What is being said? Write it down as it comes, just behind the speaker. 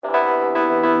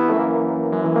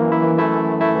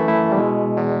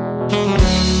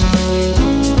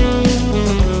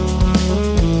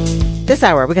This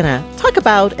hour, we're going to talk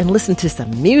about and listen to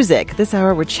some music. This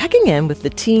hour, we're checking in with the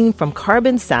team from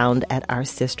Carbon Sound at our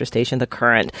sister station, The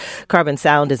Current. Carbon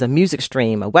Sound is a music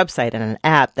stream, a website, and an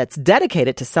app that's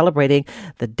dedicated to celebrating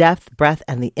the depth, breadth,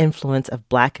 and the influence of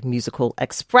Black musical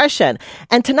expression.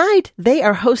 And tonight, they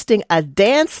are hosting a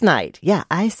dance night. Yeah,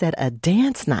 I said a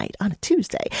dance night on a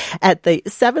Tuesday at the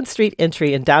 7th Street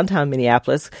Entry in downtown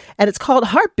Minneapolis, and it's called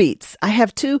Heartbeats. I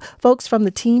have two folks from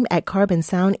the team at Carbon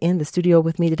Sound in the studio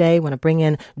with me today. I want to bring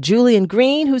in Julian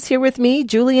Green, who's here with me.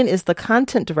 Julian is the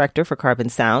content director for Carbon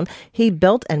Sound. He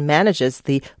built and manages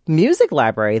the music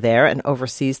library there and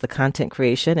oversees the content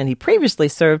creation. And he previously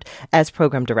served as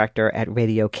program director at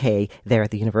Radio K there at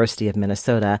the University of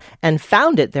Minnesota and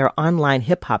founded their online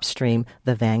hip-hop stream,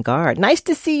 The Vanguard. Nice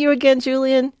to see you again,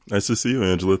 Julian. Nice to see you,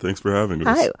 Angela. Thanks for having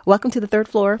us. Hi. Welcome to the third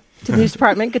floor, to the news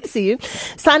department. Good to see you.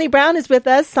 Sanni Brown is with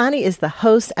us. Sanni is the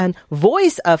host and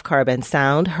voice of Carbon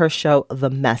Sound. Her show, The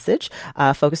Message,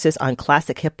 focuses on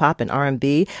classic hip-hop and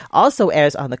R&B, also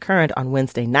airs on The Current on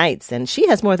Wednesday nights. And she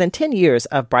has more than 10 years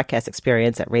of broadcast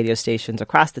experience at radio stations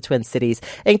across the Twin Cities,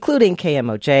 including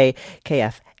KMOJ,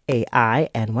 KFAI,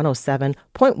 and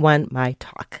 107.1 My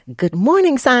Talk. Good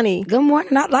morning, Sanni. Good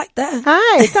morning. Not like that.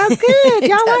 Hi. Sounds good.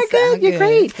 Y'all are good. You're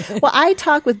good. Great. Well, I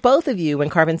talked with both of you when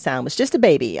Carbon Sound was just a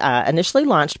baby. Initially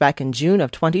launched back in June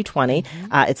of 2020.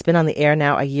 It's been on the air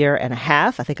now a year and a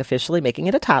half, I think officially making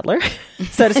it a toddler,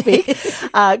 so to speak.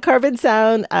 Carbon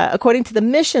Sound, according to the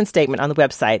mission statement on the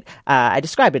website, I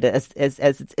described it as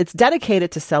it's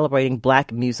dedicated to celebrating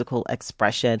Black musical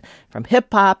expression from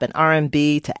hip-hop and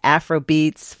R&B to Afro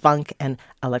beats, funk, and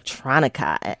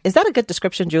electronica. Is that a good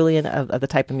description, Julian, of the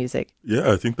type of music?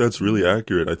 Yeah, I think that's really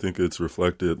accurate. I think it's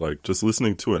reflected, like, just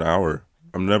listening to an hour.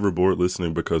 I'm never bored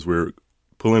listening because we're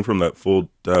pulling from that full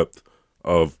depth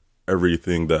of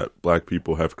everything that Black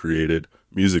people have created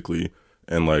musically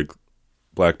and, like,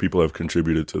 Black people have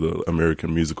contributed to the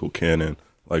American musical canon.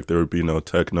 Like, there would be no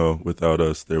techno without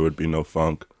us. There would be no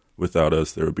funk without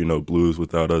us. There would be no blues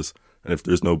without us. And if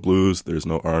there's no blues, there's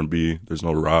no R&B, there's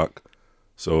no rock.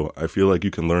 So I feel like you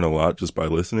can learn a lot just by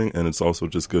listening, and it's also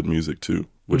just good music too,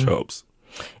 which helps.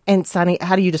 And Sanni,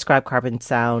 how do you describe Carbon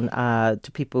Sound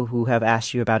to people who have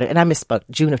asked you about it? And I misspoke.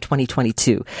 June of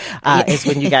 2022 is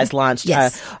when you guys launched.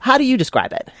 Yes. How do you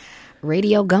describe it?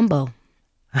 Radio gumbo.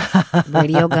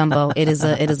 Radio gumbo. It is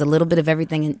a little bit of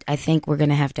everything. And I think we're going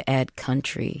to have to add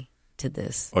country to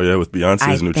this. Oh yeah, with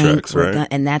Beyonce's new tracks, right?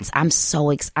 I'm so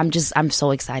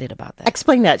excited about that.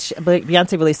 Explain that.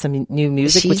 Beyonce released some new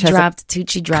music. She dropped two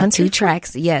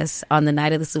tracks, yes, on the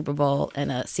night of the Super Bowl,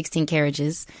 and 16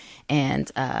 carriages, and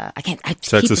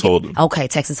Texas Hold'em. Okay,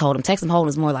 Texas Hold'em. Texas Hold'em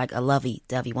is more like a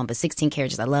lovey-dovey one, but 16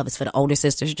 carriages I love. It's for the older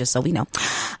sisters, just so we know.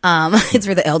 It's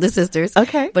for the elder sisters.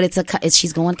 Okay, but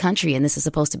she's going country, and this is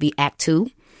supposed to be Act 2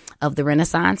 of the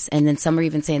Renaissance, and then some are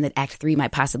even saying that Act 3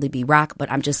 might possibly be rock. But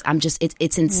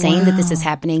it's insane that this is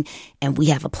happening, and we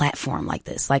have a platform like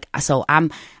this.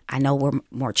 I know we're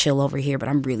more chill over here, but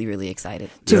I'm really, really excited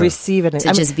to receive it.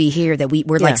 To just be here, that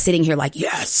we're like sitting here like,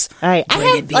 yes, right. I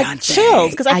have like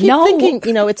chills because I keep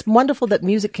thinking, it's wonderful that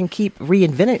music can keep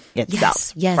reinventing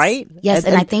itself. Yes, right? Yes,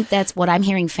 and I think that's what I'm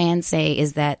hearing fans say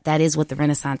is that is what the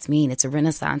Renaissance means. It's a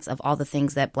renaissance of all the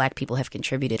things that Black people have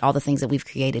contributed, all the things that we've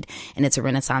created, and it's a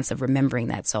renaissance of remembering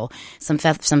that. So some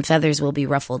feathers will be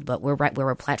ruffled, but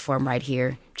we're a platform right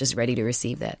here, just ready to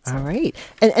receive that. So. All right.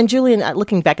 And Julian,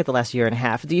 looking back at the last year and a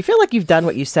half, do you feel like you've done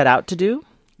what you set out to do?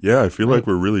 Yeah, I feel like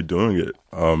we're really doing it.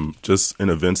 Just in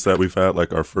events that we've had,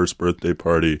 like our first birthday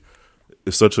party,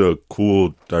 it's such a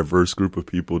cool, diverse group of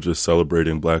people just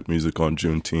celebrating Black music on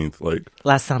Juneteenth. Like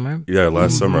last summer? Yeah,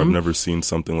 last summer. I've never seen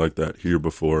something like that here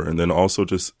before. And then also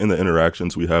just in the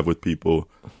interactions we have with people,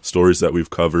 stories that we've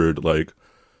covered, like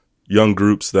young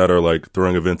groups that are like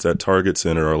throwing events at Target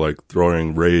Center or like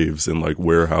throwing raves in like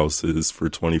warehouses for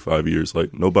 25 years.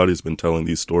 Like nobody's been telling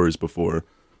these stories before,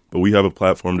 but we have a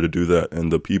platform to do that.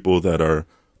 And the people that are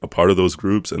a part of those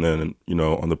groups and then,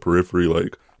 on the periphery,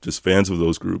 like just fans of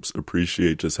those groups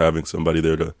appreciate just having somebody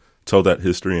there to tell that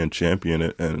history and champion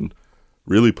it and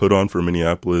really put on for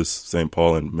Minneapolis, St.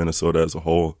 Paul, and Minnesota as a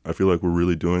whole. I feel like we're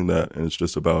really doing that. And it's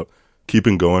just about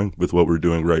keeping going with what we're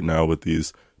doing right now with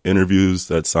these interviews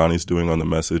that Sanni's doing on The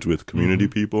Message with community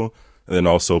people, and then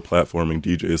also platforming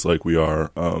DJs like we are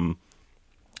on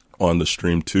the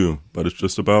stream too. But it's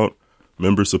just about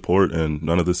member support, and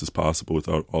none of this is possible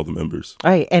without all the members.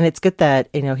 All right. And it's good that,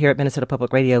 here at Minnesota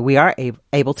Public Radio, we are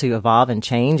able to evolve and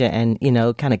change and,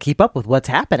 kind of keep up with what's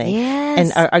happening.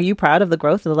 Yes. And are you proud of the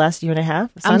growth of the last year and a half,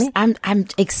 Sanni? I'm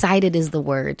excited is the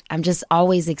word. I'm just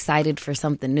always excited for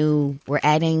something new. We're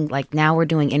adding, now we're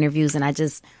doing interviews, and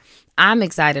I'm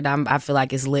excited. I feel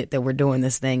like it's lit that we're doing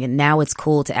this thing. And now it's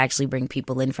cool to actually bring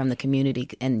people in from the community.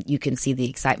 And you can see the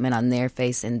excitement on their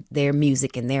face, and their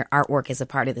music and their artwork is a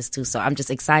part of this too. So I'm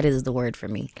just excited is the word for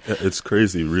me. Yeah, it's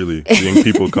crazy, really, seeing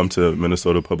people come to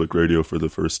Minnesota Public Radio for the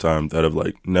first time that have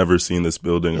like never seen this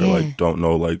building or like don't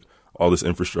know like all this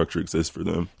infrastructure exists for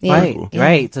them. Right, cool.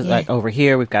 right. So like over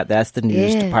here, we've got that's the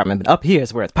news department, but up here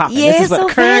is where it's popping. Yeah, this is what so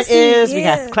current fancy. is. We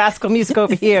have classical music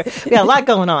over here. We got a lot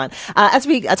going on. As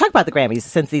we talk about the Grammys,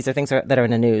 since these are things that are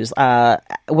in the news,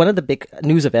 one of the big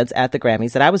news events at the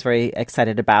Grammys that I was very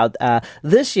excited about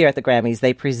this year at the Grammys,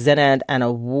 they presented an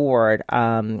award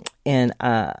in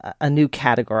a new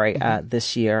category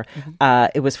this year.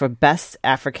 It was for Best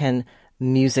African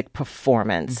Music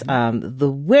Performance.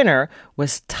 The winner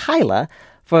was Tyla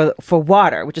for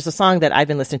Water, which is a song that I've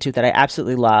been listening to that I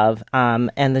absolutely love,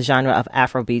 and the genre of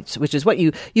Afrobeats, which is what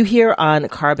you hear on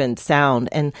Carbon Sound.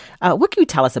 And what can you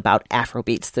tell us about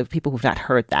Afrobeats, the people who've not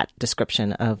heard that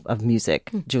description of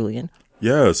music, Julian?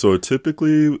 Yeah, so it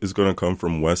typically is going to come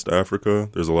from West Africa.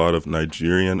 There's a lot of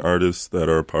Nigerian artists that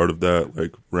are a part of that,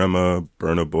 like Rema,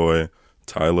 Burna Boy,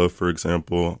 Tyla, for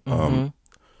example.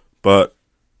 But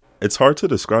it's hard to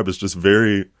describe.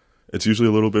 It's usually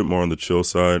a little bit more on the chill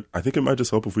side. I think it might just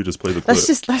help if we just play the clip.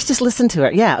 Let's just listen to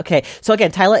it. Yeah, okay. So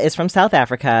again, Tyla is from South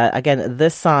Africa. Again,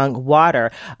 this song, Water,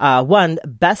 won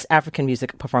Best African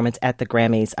Music Performance at the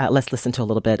Grammys. Let's listen to a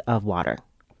little bit of Water.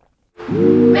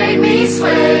 Make me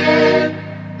sweat,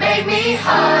 make me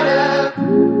harder,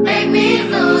 make me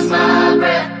lose my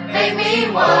breath, make me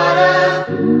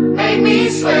water, make me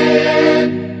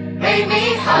sweat, make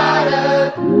me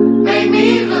harder, make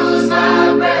me lose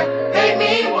my breath, make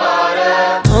me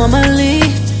water. Normally,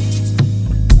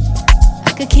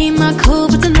 I could keep my cool,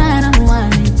 but tonight I'm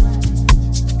whining.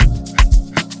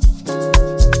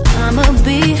 I'ma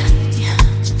be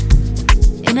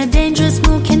in a dangerous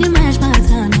mood, can you match my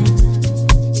timing?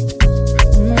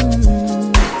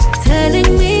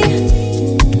 Telling me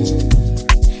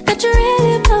that you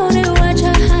really about it, what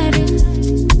you're hiding.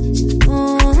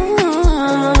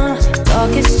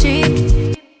 Talk is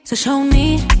cheap, so show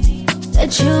me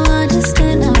that you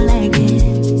understand I like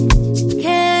it.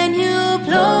 Can you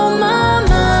blow my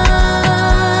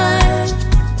mind?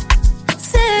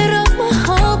 Set off my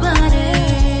whole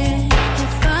body.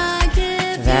 If I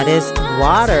give That is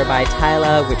Water by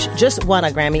Tyla, which just won a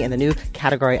Grammy in the new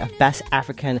category of Best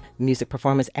African Music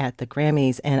Performance at the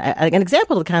Grammys. And an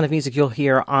example of the kind of music you'll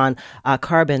hear on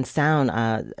Carbon Sound,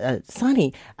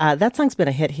 Sanni, that song's been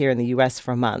a hit here in the U.S.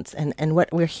 for months. And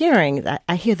what we're hearing,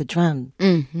 I hear the drums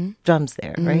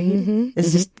there, right?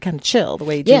 It's just kind of chill, the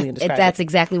way Julian described that's it.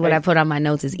 exactly what I put on my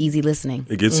notes is easy listening.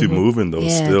 It gets you moving, though,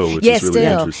 still, which is really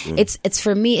interesting. It's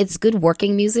for me, it's good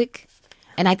working music.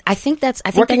 And I think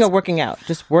Working or working out?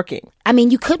 Just working. I mean,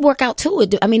 you could work out too.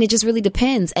 It just really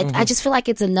depends. I just feel like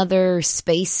it's another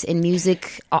space in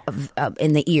music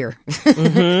in the ear.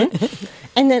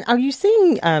 And then are you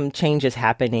seeing changes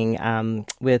happening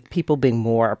with people being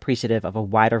more appreciative of a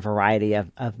wider variety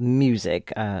of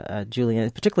music, Julian,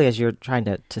 particularly as you're trying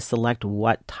to select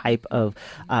what type of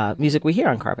music we hear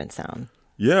on Carbon Sound?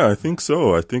 Yeah, I think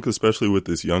so. I think especially with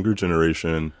this younger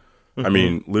generation, I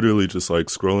mean, literally just like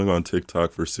scrolling on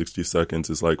TikTok for 60 seconds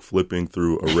is like flipping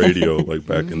through a radio. Like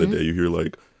back in the day, you hear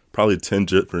like probably 10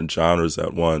 different genres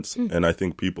at once. And I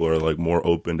think people are like more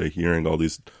open to hearing all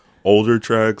these older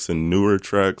tracks and newer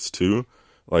tracks too.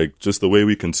 Like just the way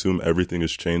we consume everything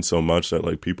has changed so much that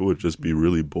like people would just be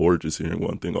really bored just hearing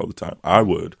one thing all the time. I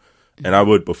would. And I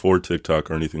would before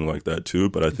TikTok or anything like that too.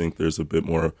 But I think there's a bit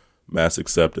more mass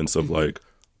acceptance of like,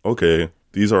 okay,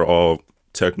 these are all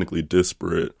technically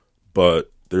disparate,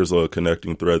 but there's a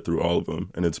connecting thread through all of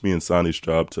them. And it's me and Sanni's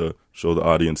job to show the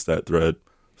audience that thread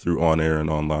through on air and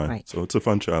online. Right. So it's a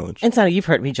fun challenge. And Sanni, you've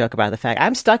heard me joke about the fact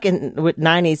I'm stuck with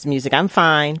 90s music. I'm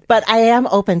fine, but I am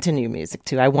open to new music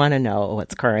too. I want to know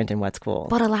what's current and what's cool.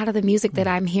 But a lot of the music that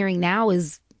I'm hearing now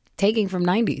is taking from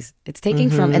 90s. It's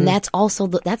taking from, and that's also,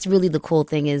 that's really the cool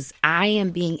thing is I am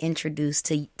being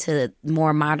introduced to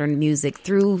more modern music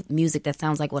through music that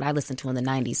sounds like what I listened to in the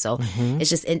 90s. So it's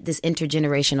just this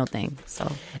intergenerational thing.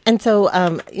 So, and so,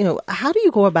 how do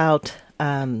you go about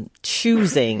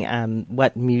choosing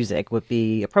what music would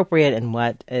be appropriate and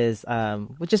what is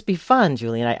would just be fun,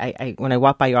 Julian? I when I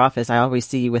walk by your office, I always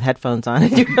see you with headphones on,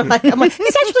 and you're like, I'm like,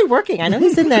 he's actually working. I know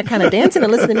he's in there kind of dancing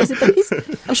and listening to music,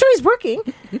 but I'm sure he's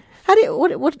working. How do you,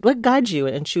 what guides you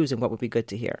in choosing what would be good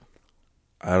to hear?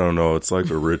 I don't know. It's like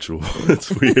a ritual.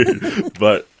 It's weird,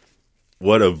 but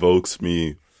what evokes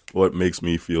me, what makes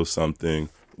me feel something,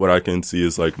 what I can see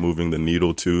is like moving the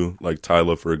needle to, like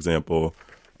Tyla, for example.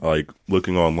 Like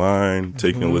looking online,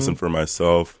 taking a listen for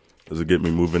myself, Does it get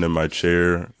me moving in my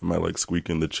chair? Am I like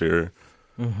squeaking the chair?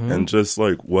 And just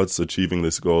like what's achieving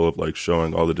this goal of like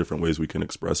showing all the different ways we can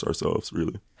express ourselves,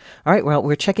 really. All right. Well,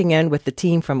 we're checking in with the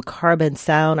team from Carbon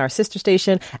Sound, our sister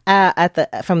station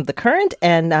from The Current,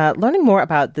 and learning more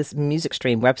about this music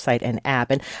stream website and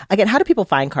app. And again, how do people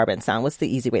find Carbon Sound? What's the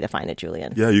easy way to find it,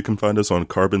 Julian? Yeah, you can find us on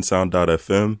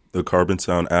carbonsound.fm, the Carbon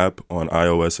Sound app on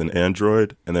iOS and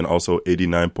Android, and then also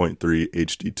 89.3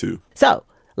 HD2. So,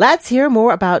 let's hear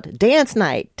more about Dance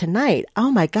Night tonight.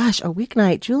 Oh my gosh, a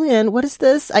weeknight. Julian, what is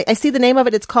this? I see the name of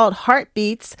it. It's called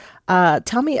Heartbeats.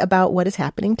 Tell me about what is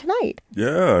happening tonight.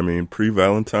 Yeah, I mean,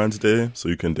 pre-Valentine's Day, so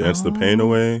you can dance the pain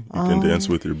away. You can dance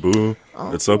with your boo.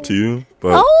 It's up to you.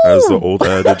 But as the old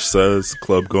adage says,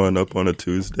 club going up on a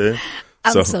Tuesday.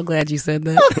 I'm so glad you said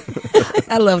that.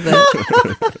 I love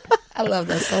that. I love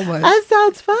that so much. That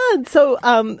sounds fun. So,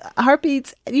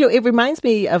 Heartbeats, it reminds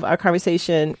me of our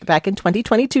conversation back in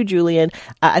 2022, Julian.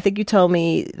 I think you told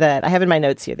me that, I have in my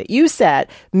notes here, that you said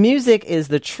music is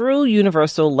the true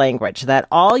universal language, that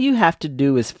all you have to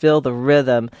do is feel the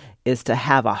rhythm is to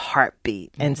have a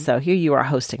heartbeat. And so here you are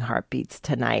hosting Heartbeats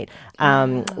tonight.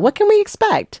 What can we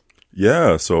expect?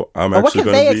 Yeah, so I'm Or what actually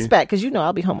can going to they be... expect? Because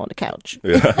I'll be home on the couch.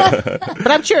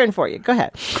 But I'm cheering for you. Go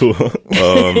ahead. Cool.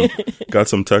 Got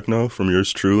some techno from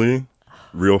yours truly.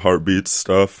 Real heartbeats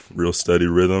stuff, real steady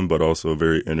rhythm, but also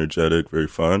very energetic, very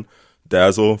fun.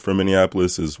 Dazzle from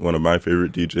Minneapolis is one of my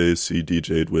favorite DJs. She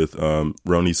DJ'd with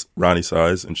Ronnie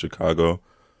Size in Chicago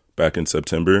back in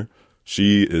September.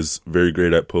 She is very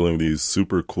great at pulling these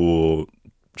super cool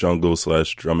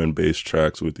jungle/drum and bass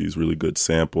tracks with these really good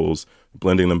samples,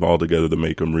 blending them all together to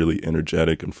make them really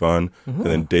energetic and fun. And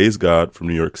then Days God from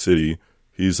New York City,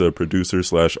 he's a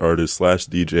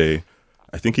producer/artist/DJ.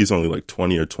 I think he's only like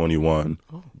 20 or 21,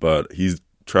 but he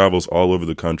travels all over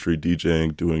the country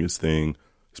DJing, doing his thing.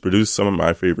 He's produced some of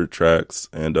my favorite tracks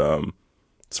and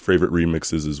his favorite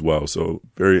remixes as well. So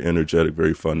very energetic,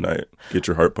 very fun night. Get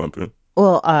your heart pumping.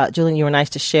 Well, Julian, you were nice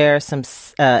to share some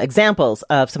examples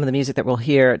of some of the music that we'll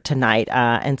hear tonight.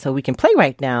 And so we can play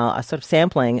right now a sort of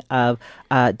sampling of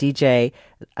DJ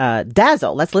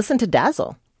Dazzle. Let's listen to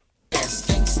Dazzle.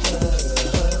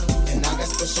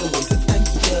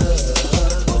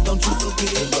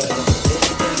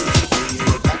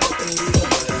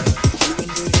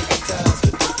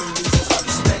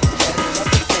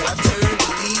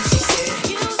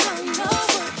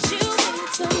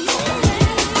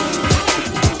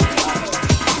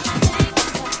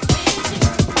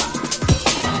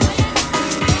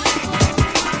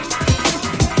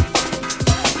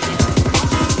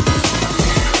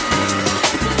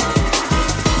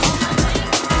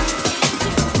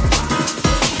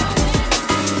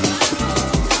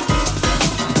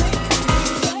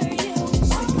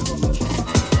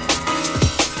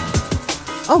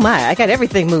 Oh my, I got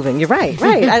everything moving. You're right.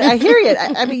 I hear you.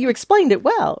 I mean, you explained it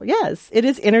well. Yes, it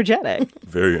is energetic.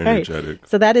 Very energetic. Right.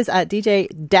 So that is DJ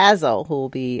Dazzle, who will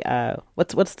be,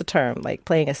 what's the term? Like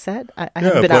playing a set? I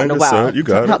haven't been out in a while. Set. You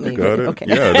got it. Okay.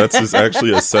 Yeah, that's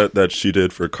actually a set that she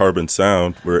did for Carbon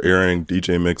Sound. We're airing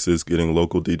DJ mixes, getting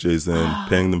local DJs in,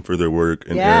 paying them for their work,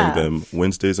 and airing them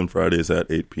Wednesdays and Fridays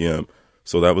at 8 p.m.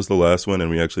 So that was the last one,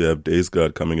 and we actually have Days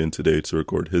God coming in today to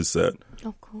record his set.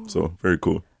 Oh, cool. So very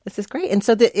cool. This is great. And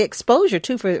so the exposure,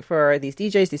 too, for these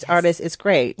DJs, these artists, is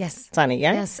great. Yes. Sanni,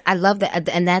 yeah? Yes. I love that.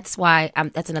 And that's why,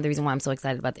 that's another reason why I'm so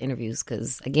excited about the interviews.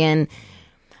 Because, again,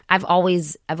 I've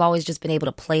always just been able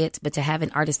to play it, but to have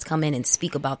an artist come in and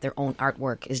speak about their own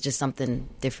artwork is just something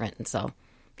different. And so,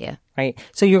 yeah. Right.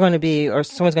 So you're going to be, or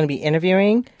someone's going to be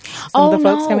interviewing some of the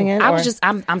folks coming in? I'm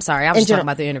sorry. I was just talking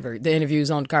about the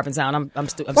interviews on Carbon Sound. I'm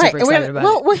super excited about it.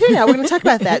 Well, we're here now. We're going to talk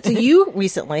about that. So you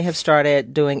recently have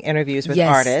started doing interviews with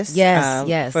artists.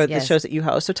 For the shows that you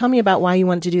host. So tell me about why you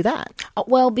wanted to do that.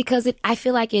 Well, because I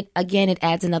feel like it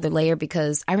adds another layer,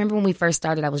 because I remember when we first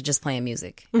started, I was just playing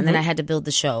music. And then I had to build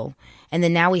the show. And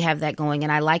then now we have that going.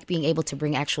 And I like being able to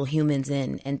bring actual humans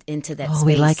in and into that space. Oh,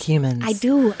 we like humans. I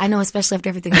do. I know, especially after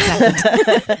everything that's happened.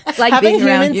 Like having being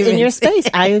around humans in your space.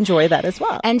 I enjoy that as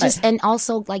well. And and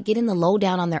also like getting the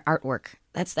lowdown on their artwork.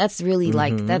 That's really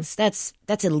like that's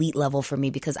elite level for me,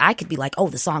 because I could be like, oh,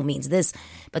 the song means this,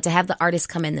 but to have the artists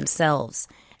come in themselves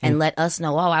and let us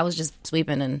know, oh, I was just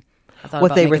sweeping and I thought what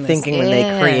about they were this. thinking when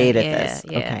they created this.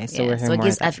 Yeah, okay, so we're hearing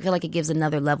more. I feel like it gives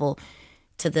another level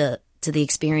to the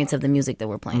experience of the music that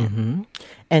we're playing.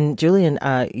 And Julian,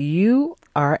 you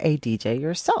are a DJ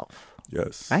yourself.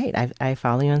 Yes. Right. I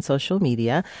follow you on social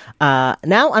media.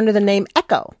 Now under the name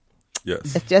Echo.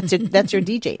 Yes. That's your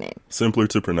DJ name. Simpler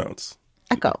to pronounce.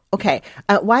 Echo. Okay.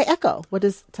 Why Echo?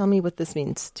 Tell me what this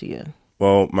means to you.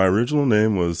 Well, my original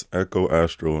name was Echo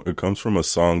Astral. It comes from a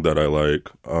song that I like.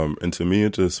 And to me,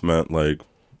 it just meant like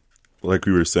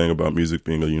we were saying about music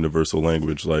being a universal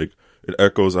language, like it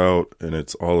echoes out and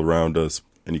it's all around us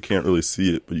and you can't really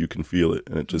see it, but you can feel it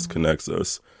and it just connects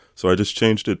us. So I just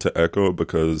changed it to Echo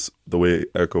because the way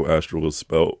Echo Astral was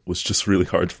spelled was just really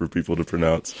hard for people to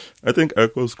pronounce. I think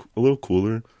Echo's a little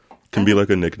cooler. Can be like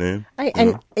a nickname. I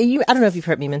don't know if you've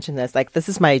heard me mention this. Like, this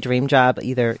is my dream job,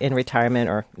 either in retirement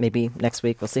or maybe next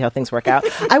week. We'll see how things work out.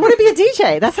 I want to be a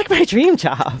DJ. That's like my dream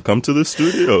job. Come to the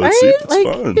studio. Right? It's like,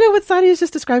 fun. You know what Sanni was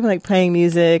just describing, like playing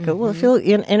music, feel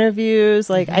in interviews.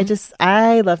 Like,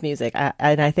 I love music.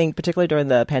 And I think particularly during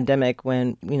the pandemic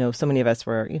when, so many of us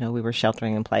were, we were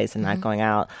sheltering in place and not going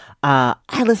out.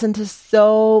 I listened to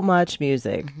so much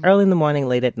music early in the morning,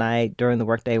 late at night, during the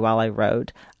workday while I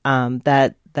rode.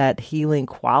 That healing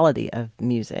quality of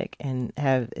music. And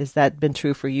is that been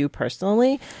true for you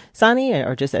personally, Sanni,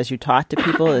 or just as you talk to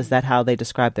people? Is that how they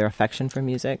describe their affection for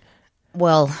music?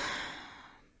 Well,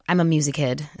 I'm a music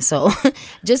head, so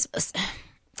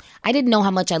I didn't know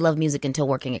how much I love music until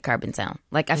working at Carbon Sound.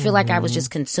 Like, I feel like I was just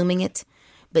consuming it.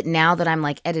 But now that I'm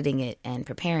like editing it and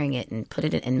preparing it and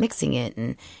putting it and mixing it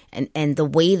and the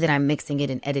way that I'm mixing it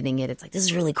and editing it, it's like, this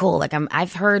is really cool. Like,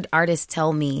 I've heard artists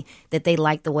tell me that they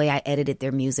like the way I edited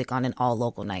their music on an all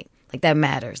local night. Like, that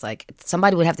matters. Like,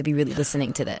 somebody would have to be really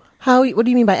listening to that. What do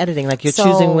you mean by editing? Like, you're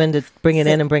choosing when to bring it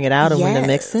in and bring it out and when to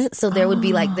mix it? So there would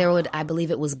be like, I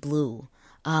believe it was Blue.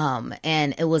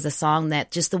 And it was a song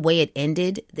that just the way it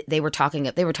ended, they were talking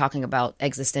about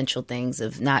existential things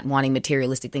of not wanting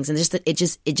materialistic things. And it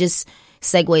just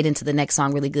segued into the next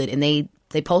song really good. And they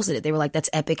posted it. They were like, that's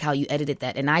epic how you edited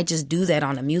that. And I just do that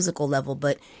on a musical level,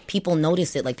 but people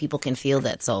notice it, like people can feel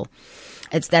that. So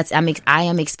I'm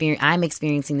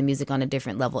experiencing the music on a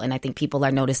different level. And I think people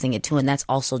are noticing it too. And that's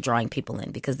also drawing people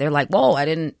in because they're like, whoa, I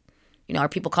didn't. Are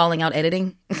people calling out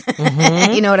editing?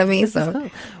 You know what I mean? So,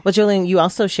 cool. Well, Julian, you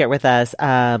also shared with us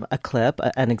a clip,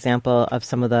 an example of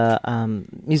some of the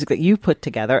music that you put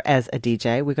together as a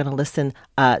DJ. We're going to listen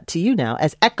to you now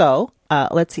as Echo.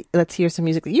 Let's hear some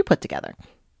music that you put together.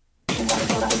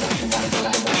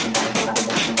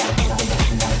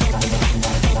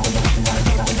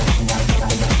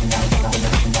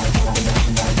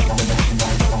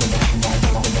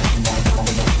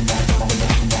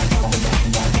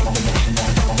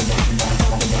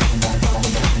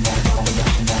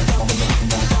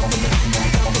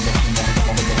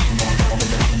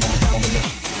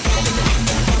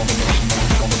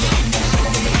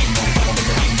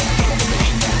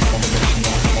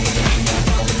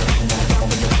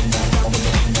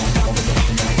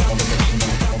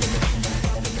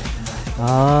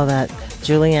 Oh,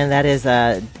 Julian, that is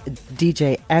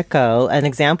DJ Echo, an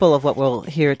example of what we'll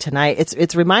hear tonight.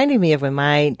 It's reminding me of when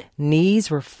my knees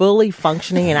were fully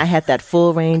functioning and I had that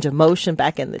full range of motion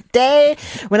back in the day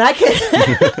when I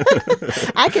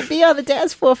could be on the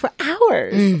dance floor for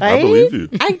hours. Right? I believe you.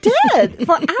 I did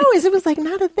for hours. It was like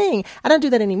not a thing. I don't do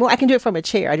that anymore. I can do it from a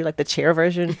chair. I do like the chair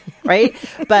version, right?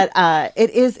 But it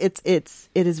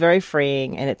is very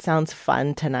freeing and it sounds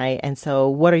fun tonight. And so,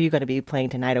 what are you going to be playing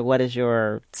tonight, or what is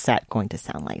your set going to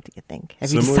sound like? Do you think?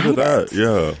 Have you Similar decided? to that,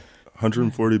 yeah.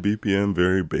 140 BPM,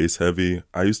 very bass heavy.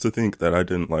 I used to think that I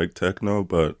didn't like techno,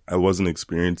 but I wasn't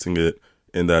experiencing it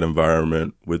in that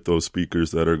environment with those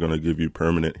speakers that are going to give you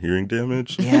permanent hearing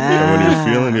damage. Yeah. And when you're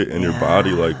feeling it in your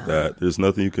body like that, there's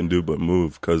nothing you can do but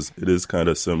move because it is kind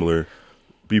of similar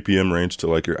BPM range to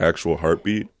like your actual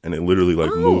heartbeat, and it literally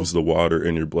like moves the water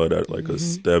in your blood at like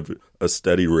a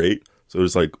steady rate. So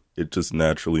it's like it just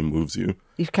naturally moves you.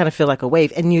 You kind of feel like a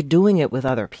wave, and you're doing it with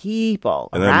other people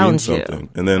and around that means you. something.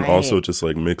 And then also just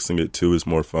like mixing it too is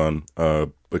more fun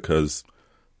because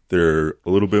they're a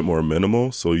little bit more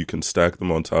minimal, so you can stack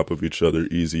them on top of each other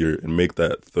easier and make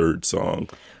that third song.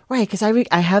 Right, because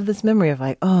I have this memory of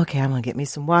like, oh, okay, I'm going to get me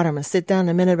some water. I'm going to sit down in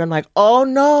a minute. But I'm like, oh,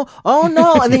 no.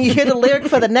 And then you hear the lyric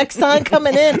for the next song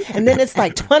coming in. And then it's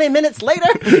like 20 minutes later.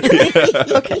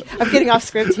 Okay, I'm getting off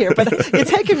script here, but you're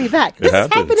taking me back. This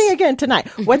is happening again tonight.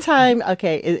 What time,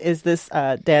 is this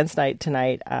dance night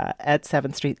tonight at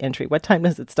 7th Street Entry? What time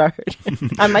does it start?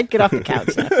 I might get off the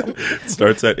couch now. It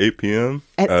starts at 8 p.m.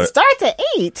 It starts at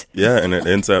 8? Yeah, and it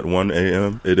ends at 1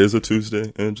 a.m. It is a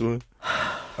Tuesday, Angela.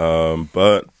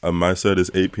 But my set is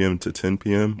 8 p.m. to 10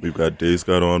 p.m. We've got Days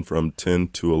Got on from 10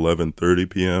 to 11:30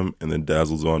 p.m. and then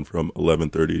Dazzle's on from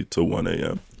 11:30 to 1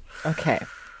 a.m. Okay.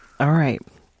 All right.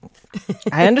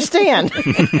 I understand.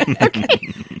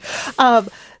 Okay.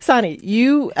 Sanni,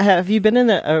 have you been in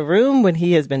a room when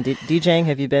he has been DJing?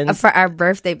 Have you been for our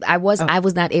birthday? I was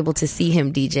not able to see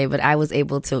him DJ, but I was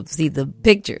able to see the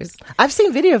pictures. I've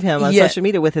seen video of him on social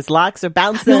media with his locks are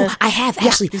bouncing. No, I have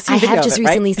actually. I have just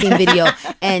recently seen video,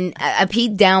 and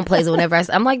Pete downplays it whenever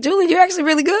I'm like, Julian, you're actually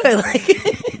really good. Like,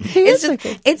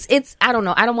 it's I don't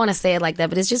know. I don't want to say it like that,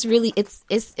 but it's just really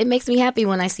it makes me happy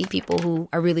when I see people who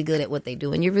are really good at what they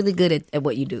do, and you're really good at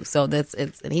what you do. So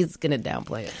and he's gonna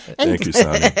downplay it. Thank you,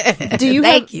 Sanni. Do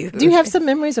you have some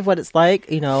memories of what it's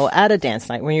like, at a dance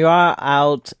night when you are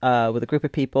out with a group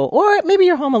of people, or maybe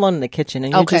you're home alone in the kitchen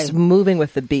and you're just moving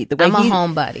with the beat? I'm a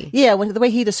homebody. Yeah, the way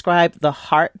he described the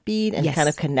heartbeat and kind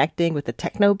of connecting with the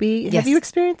techno beat. Yes. Have you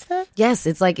experienced that? Yes,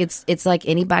 it's like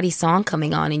anybody's song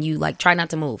coming on and you like try not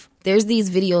to move. There's these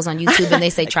videos on YouTube and they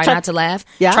say try not to laugh.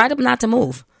 Yeah. Try not to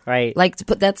move. Right. Like to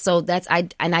put that.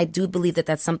 I do believe that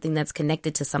that's something that's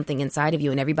connected to something inside of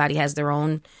you, and everybody has their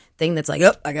own thing that's like,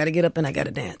 I got to get up and I got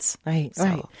to dance. Right.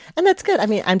 And that's good. I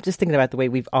mean, I'm just thinking about the way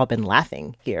we've all been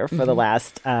laughing here for the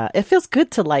last, it feels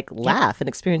good to laugh and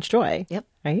experience joy. Yep.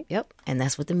 Right. Yep. And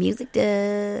that's what the music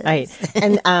does. Right.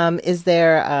 And is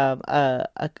there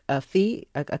a fee,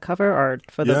 a cover or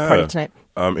for the party tonight?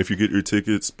 If you get your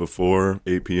tickets before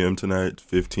 8 p.m. tonight,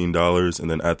 $15,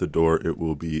 and then at the door it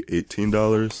will be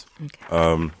 $18.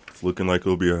 Okay. It's looking like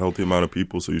it'll be a healthy amount of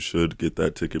people, so you should get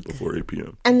that ticket before 8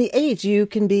 p.m. And the age, you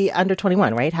can be under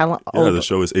 21, right? How long? Yeah, the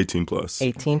show is 18 plus.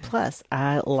 18 plus.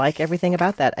 I like everything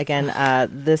about that. Again,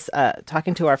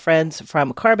 talking to our friends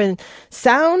from Carbon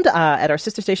Sound at our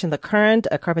sister station, The Current.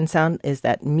 Carbon Sound is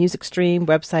that music stream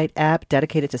website app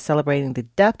dedicated to celebrating the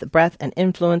depth, breadth, and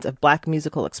influence of Black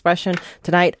musical expression.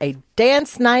 Tonight, a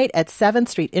dance night at 7th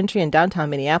Street Entry in downtown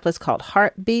Minneapolis called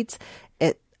Heartbeats.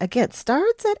 Again,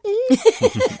 starts at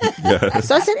 8.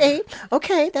 Starts at 8.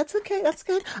 Okay, that's okay. That's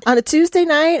good. On a Tuesday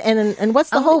night, and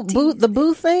what's the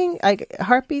boo thing? Like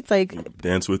heartbeats, like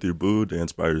dance with your boo,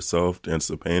 dance by yourself, dance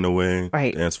the pain away,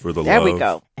 right? Dance for the there love. There we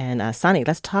go. And Sanni,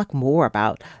 let's talk more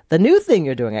about the new thing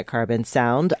you're doing at Carbon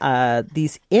Sound.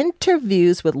 These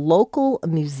interviews with local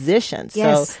musicians.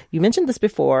 Yes. So you mentioned this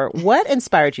before. What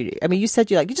inspired you? I mean, you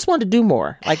said you just wanted to do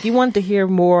more. Like you wanted to hear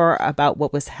more about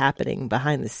what was happening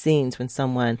behind the scenes when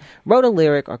someone wrote a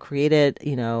lyric or created,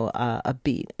 a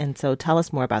beat. And so tell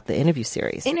us more about the interview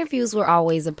series. Interviews were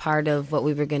always a part of what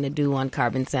we were going to do on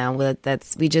Carbon Sound.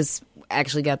 We just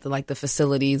actually got the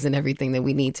facilities and everything that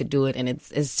we need to do it, and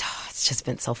it's just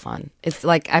been so fun. It's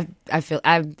like I feel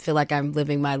like I'm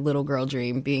living my little girl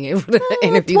dream, being able to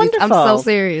interview. I'm so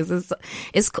serious.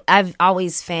 I've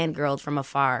always fangirled from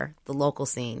afar the local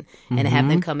scene and have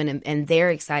them come in and they're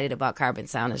excited about Carbon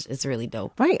Sound. It's really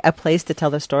dope. Right, a place to tell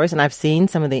their stories, and I've seen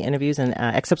some of the interviews and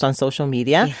excerpts on social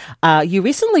media. Yeah. You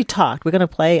recently talked. We're going to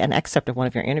play an excerpt of one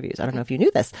of your interviews. I don't know if you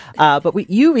knew this, but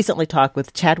you recently talked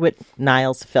with Chadwick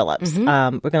Niles Phillips.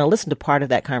 We're going to listen to part of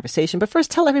that conversation, but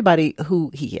first tell everybody who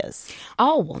he is.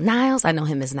 Oh, well, Niles, I know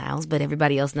him as Niles, but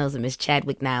everybody else knows him as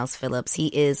Chadwick Niles Phillips. He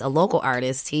is a local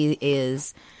artist. He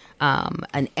is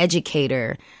an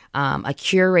educator, a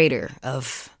curator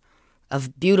of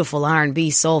beautiful R&B,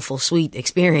 soulful, sweet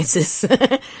experiences.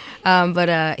 But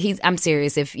I'm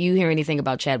serious. If you hear anything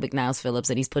about Chadwick Niles Phillips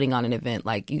that he's putting on an event,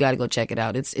 you got to go check it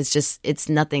out. It's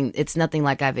nothing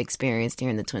like I've experienced here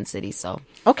in the Twin Cities. So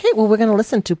okay, well, we're going to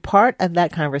listen to part of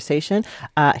that conversation.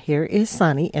 Here is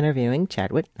Sanni interviewing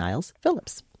Chadwick Niles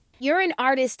Phillips. You're an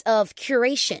artist of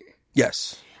curation.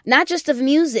 Yes. Not just of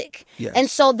music. Yes. And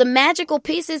so the magical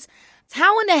pieces,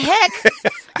 how in the heck?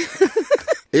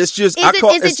 It's just,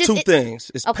 it's two things.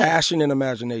 It's passion and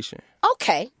imagination.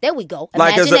 Okay, there we go.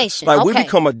 Imagination. We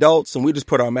become adults and we just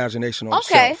put our imagination on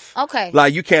shelf. Okay.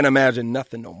 Like you can't imagine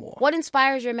nothing no more. What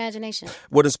inspires your imagination?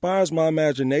 What inspires my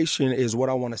imagination is what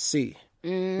I want to see.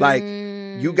 Like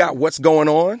you got what's going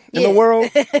on in the world.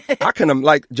 I can,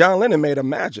 like John Lennon made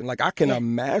Imagine. Like I can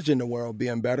imagine the world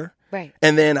being better. Right.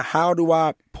 And then how do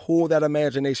I pull that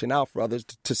imagination out for others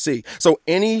to see? So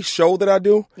any show that I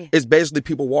do is basically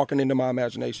people walking into my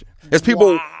imagination. It's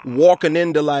people walking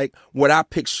into like what I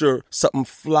picture, something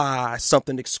fly,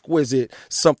 something exquisite,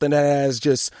 something that has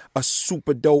just a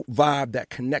super dope vibe that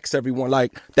connects everyone.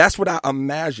 Like that's what I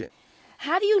imagine.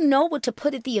 How do you know what to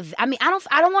put at the? I mean, I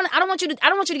don't want you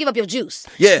to give up your juice.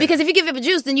 Yeah. Because if you give up your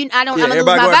juice, then I'm gonna lose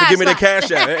my everybody vibe. Have to give me the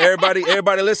cash out.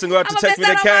 Everybody, listen. Go have to text me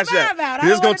the cash out.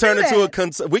 This is gonna turn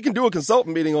into we can do a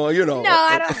consultant meeting on. No,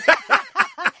 I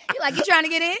don't. You trying to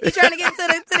get in? You trying to get to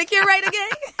the curator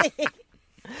game?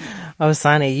 Oh,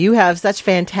 Sanni, you have such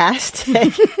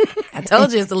fantastic. I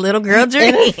told you it's a little girl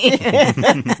dream.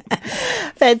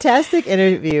 Fantastic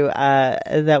interview.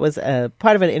 That was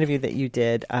part of an interview that you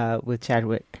did with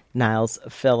Chadwick Niles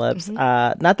Phillips.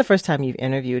 Not the first time you've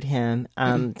interviewed him.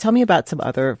 Tell me about some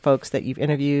other folks that you've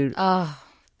interviewed.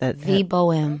 V.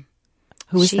 Bohem.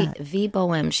 Who is that? V.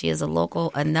 Bohem. She is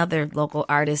another local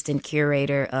artist and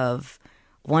curator of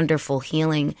wonderful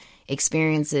healing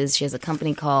experiences. She has a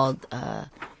company called I'm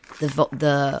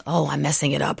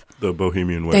messing it up. The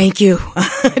Bohemian Way. Thank you.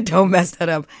 Don't mess that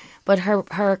up. But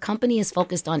her company is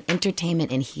focused on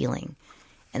entertainment and healing,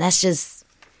 and it's just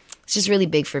really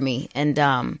big for me. And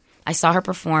I saw her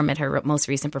perform at her most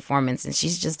recent performance, and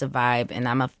she's just a vibe. And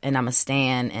I'm a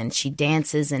stan. And she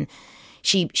dances, and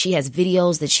she has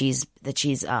videos that she's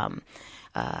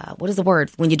what is the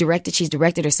word? When you direct it, she's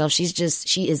directed herself. She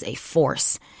is a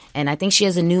force. And I think she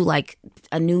has a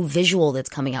new visual that's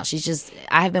coming out.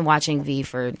 I have been watching V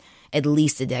for at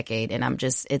least a decade, and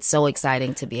it's so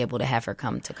exciting to be able to have her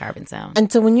come to Carbon Sound.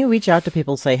 And so when you reach out to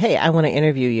people, say, hey, I want to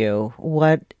interview you,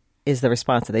 what is the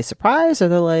response? Are they surprised, or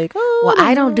they're like, oh? Well,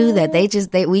 I don't do that.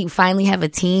 We finally have a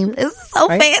team. It's so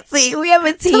fancy. We have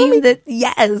a team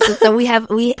yes. So we have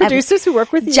producers who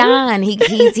work with you. John,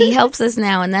 he helps us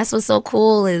now, and that's what's so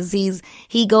cool is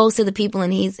he goes to the people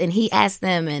and he asks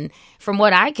them, and from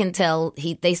what I can tell,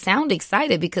 they sound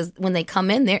excited because when they come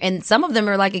in there, and some of them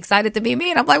are like excited to meet me,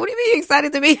 and I'm like, what do you mean you're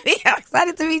excited to meet me? I'm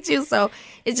excited to meet you. So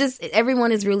it's just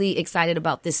everyone is really excited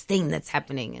about this thing that's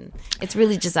happening, and it's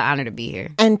really just an honor to be here.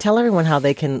 And tell everyone how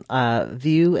they can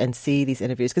view and see these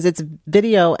interviews, because it's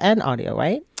video and audio,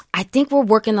 right? I think we're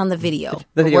working on the video.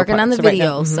 We're working on the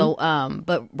video. Right now,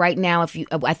 but right now,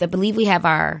 I believe we have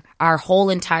our whole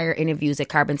entire interviews at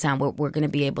Carbon Sound. We're going to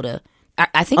be able to.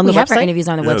 I think we have our interviews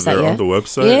on the website. They're on the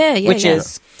website. Yeah, which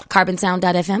is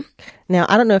carbonsound.fm. Now,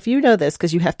 I don't know if you know this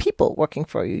because you have people working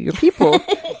for you. Your people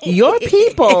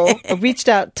reached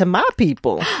out to my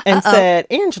people and said,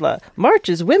 Angela, March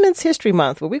is Women's History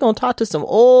Month, where we're going to talk to some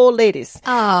old ladies.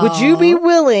 Oh. Would you be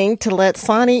willing to let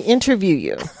Sanni interview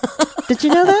you? Did you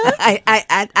know that?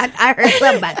 I heard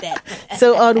something about that.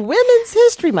 So on Women's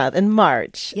History Month in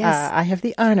March, yes. I have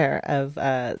the honor of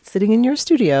sitting in your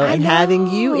studio and having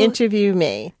you interview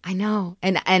me. I know.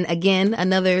 And again,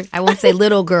 another, I won't say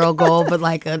little girl goal, but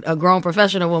like a grown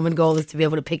professional woman goal is to be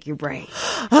able to pick your brain.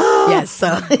 Yes.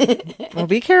 So. Well,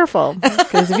 be careful,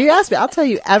 because if you ask me, I'll tell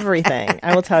you everything.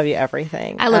 I will tell you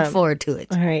everything. I look forward to it.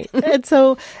 All right. And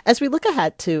so as we look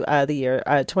ahead to the year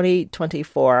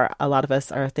 2024, a lot of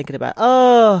us are thinking about,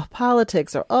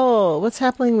 politics, or, what's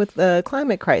happening with the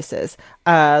climate crisis,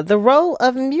 the role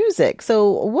of music. So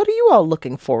what are you all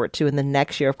looking forward to in the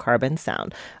next year of Carbon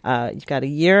Sound? You've got a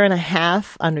year and a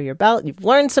half under your belt. You've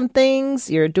learned some things.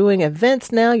 You're doing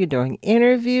events now. You're doing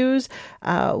interviews.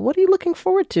 What are you looking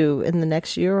forward to in the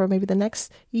next year, or maybe the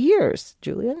next years,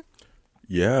 Julian?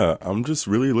 Yeah, I'm just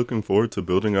really looking forward to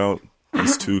building out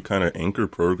these two kind of anchor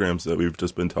programs that we've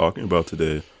just been talking about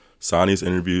today. Sanni's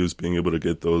interviews, being able to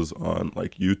get those on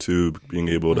like YouTube, being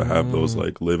able to have those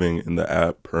like living in the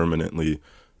app permanently,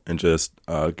 and just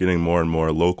getting more and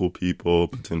more local people,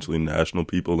 potentially national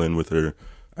people in with her.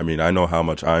 I mean, I know how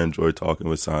much I enjoy talking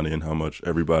with Sanni and how much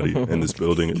everybody in this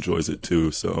building enjoys it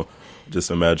too. So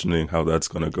just imagining how that's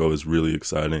going to go is really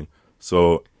exciting.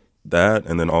 So that,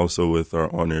 and then also with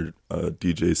our honored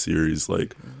DJ series,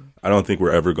 like I don't think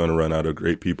we're ever going to run out of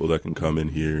great people that can come in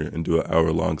here and do an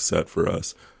hour-long set for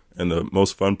us. And the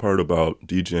most fun part about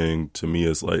DJing to me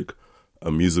is like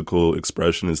a musical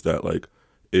expression is that like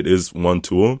it is one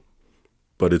tool,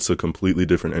 but it's a completely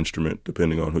different instrument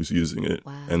depending on who's using it.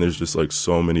 Wow. And there's just like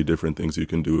so many different things you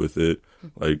can do with it.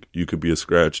 Like you could be a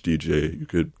scratch DJ, you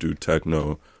could do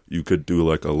techno, you could do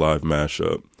like a live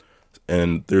mashup.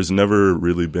 And there's never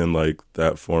really been like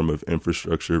that form of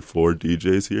infrastructure for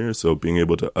DJs here. So being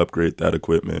able to upgrade that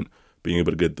equipment, being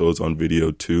able to get those on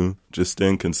video too, just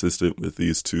staying consistent with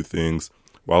these two things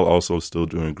while also still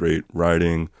doing great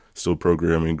writing, still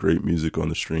programming great music on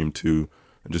the stream too,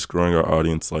 and just growing our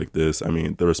audience like this. I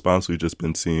mean, the response we've just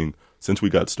been seeing since we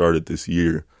got started this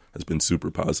year has been super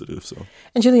positive. So,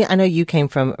 and Julian, I know you came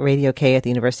from Radio K at the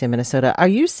University of Minnesota. Are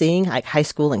you seeing like high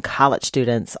school and college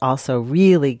students also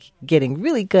really getting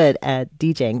really good at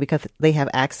DJing because they have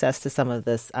access to some of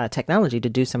this technology to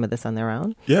do some of this on their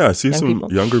own? Yeah, I see some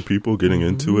younger people getting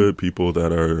into it, people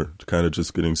that are kind of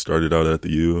just getting started out at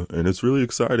the U, and it's really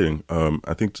exciting.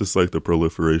 I think just like the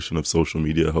proliferation of social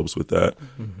media helps with that.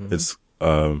 It's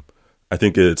I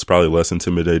think it's probably less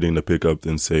intimidating to pick up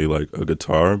than, say, like a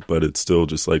guitar, but it's still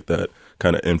just like that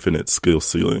kind of infinite skill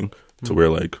ceiling to where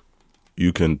like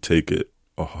you can take it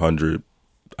 100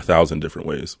 1,000 different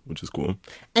ways, which is cool.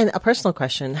 And a personal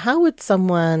question, how would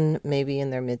someone maybe in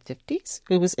their mid-50s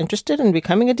who was interested in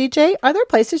becoming a DJ, are there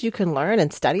places you can learn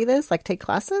and study this, like take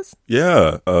classes?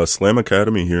 Yeah, Slam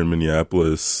Academy here in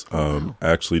Minneapolis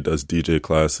actually does DJ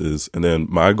classes. And then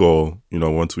my goal,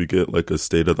 once we get like a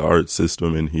state-of-the-art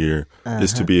system in here,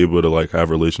 is to be able to like have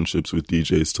relationships with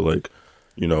DJs to like,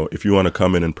 if you want to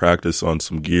come in and practice on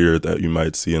some gear that you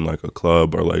might see in like a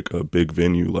club or like a big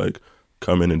venue, like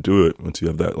come in and do it once you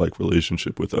have that like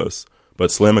relationship with us.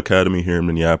 But Slam Academy here in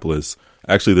Minneapolis,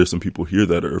 actually there's some people here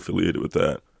that are affiliated with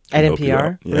that. At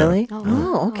NPR? Yeah. Really?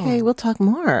 Oh, okay. We'll talk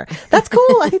more. That's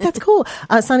cool. I think that's cool.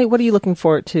 Sanni, what are you looking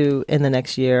forward to in the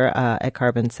next year at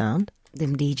Carbon Sound?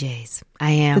 Them DJs.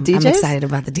 I am. The DJs? I'm excited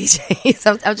about the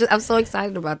DJs. I'm so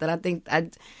excited about that. I think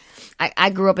I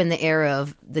grew up in the era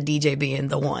of the DJ being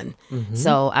the one. Mm-hmm.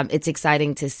 So it's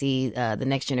exciting to see the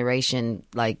next generation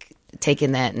like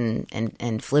taking that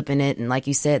and flipping it. And like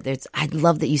you said, I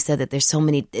love that you said that there's so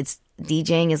many,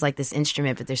 DJing is like this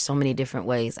instrument, but there's so many different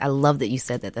ways. I love that you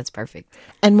said that. That's perfect.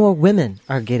 And more women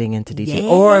are getting into DJing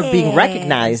or being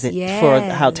recognized for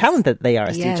how talented they are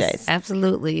as DJs.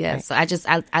 Absolutely, yes. Right.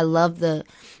 So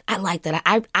I like that.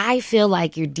 I feel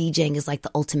like your DJing is like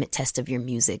the ultimate test of your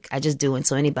music. I just do. And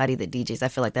so anybody that DJs, I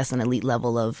feel like that's an elite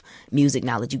level of music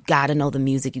knowledge. You got to know the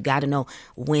music. You got to know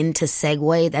when to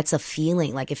segue. That's a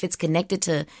feeling. Like if it's connected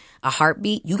to a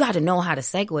heartbeat, you got to know how to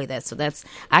segue that. So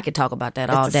I could talk about that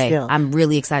all day. Skill. I'm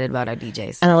really excited about our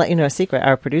DJs. And I'll let you know a secret.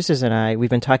 Our producers and I, we've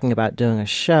been talking about doing a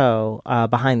show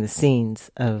behind the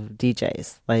scenes of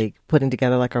DJs, like putting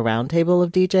together like a roundtable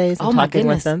of DJs and talking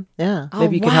with them. Yeah.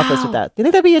 Maybe you can help us with that. You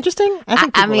think that'd be interesting?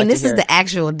 I mean, this is the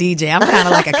actual DJ. I'm kind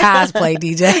of like a cosplay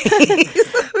DJ.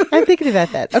 I'm thinking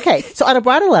about that. Okay. So on a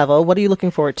broader level, what are you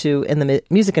looking forward to in the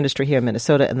music industry here in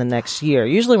Minnesota in the next year?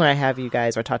 Usually when I have you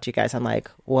guys or talk to you guys, I'm like,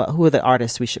 who are the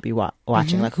artists we should be watching?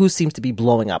 Mm-hmm. Like who seems to be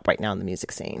blowing up right now in the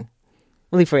music scene?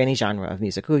 Really for any genre of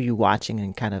music. Who are you watching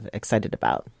and kind of excited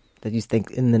about that you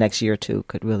think in the next year or two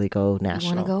could really go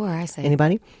national? You want to go or I say?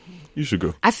 Anybody? You should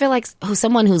go. I feel like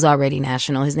someone who's already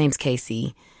national. His name's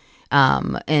KC.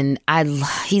 And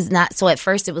he's not, so at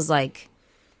first it was like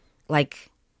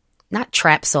not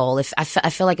trap soul. I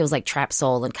feel like it was like trap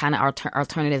soul and kind of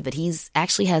alternative, but he's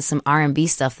actually has some R&B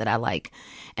stuff that I like.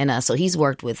 And so he's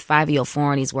worked with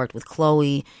 504 and he's worked with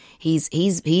Chloe. He's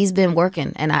been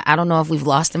working, and I don't know if we've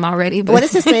lost him already. But what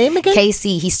is his name again?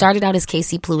 KC. He started out as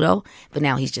KC Pluto, but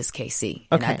now he's just KC.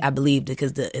 Okay. And I believe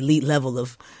because the elite level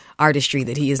of artistry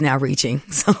that he is now reaching.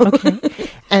 So. Okay.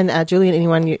 And Julian,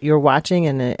 anyone you're watching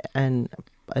and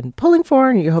pulling for,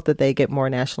 and you hope that they get more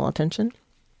national attention?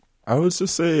 I would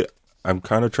just say I'm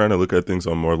kind of trying to look at things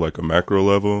on more like a macro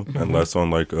level and less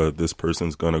on like this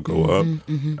person's going to go up.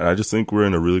 Mm-hmm. And I just think we're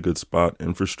in a really good spot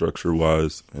infrastructure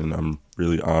wise. And I'm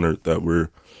really honored that we're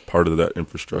part of that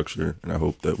infrastructure. And I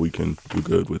hope that we can do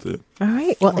good with it. All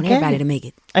right. Well, I want everybody to make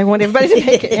it. I want everybody to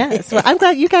make it, yes. Well, I'm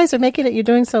glad you guys are making it. You're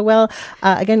doing so well.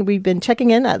 Again, we've been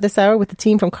checking in this hour with the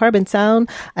team from Carbon Sound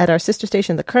at our sister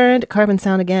station, The Current. Carbon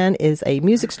Sound, again, is a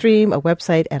music stream, a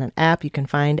website, and an app you can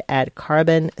find at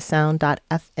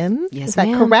carbonsound.fm. Yes, is that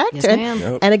ma'am. correct? Yes, ma'am.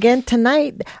 Yep. And again,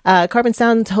 tonight, Carbon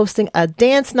Sound is hosting a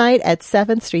dance night at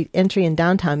 7th Street Entry in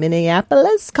downtown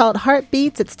Minneapolis called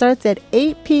Heartbeats. It starts at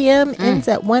 8 p.m., ends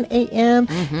at 1 a.m.,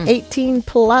 18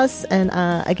 plus, and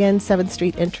again, 7th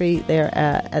Street Entry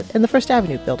there in the First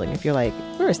Avenue building. If you're like,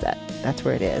 where is that? That's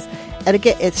where it is. And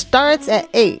again, it starts at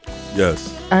 8.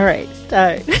 Yes. All right.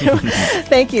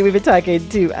 Thank you. We've been talking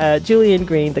to Julian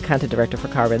Green, the content director for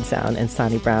Carbon Sound, and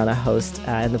Sanni Brown, a host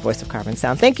and the voice of Carbon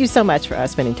Sound. Thank you so much for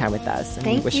spending time with us. And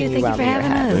Thank wishing you. you Thank well you for in your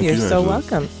having head. us. You're Thank you, so Angela.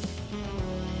 welcome.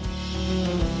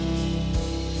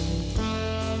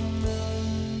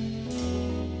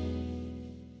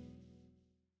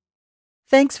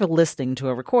 Thanks for listening to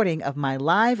a recording of my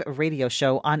live radio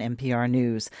show on NPR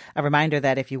News. A reminder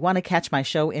that if you want to catch my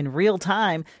show in real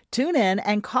time, tune in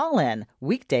and call in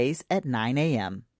weekdays at 9 a.m.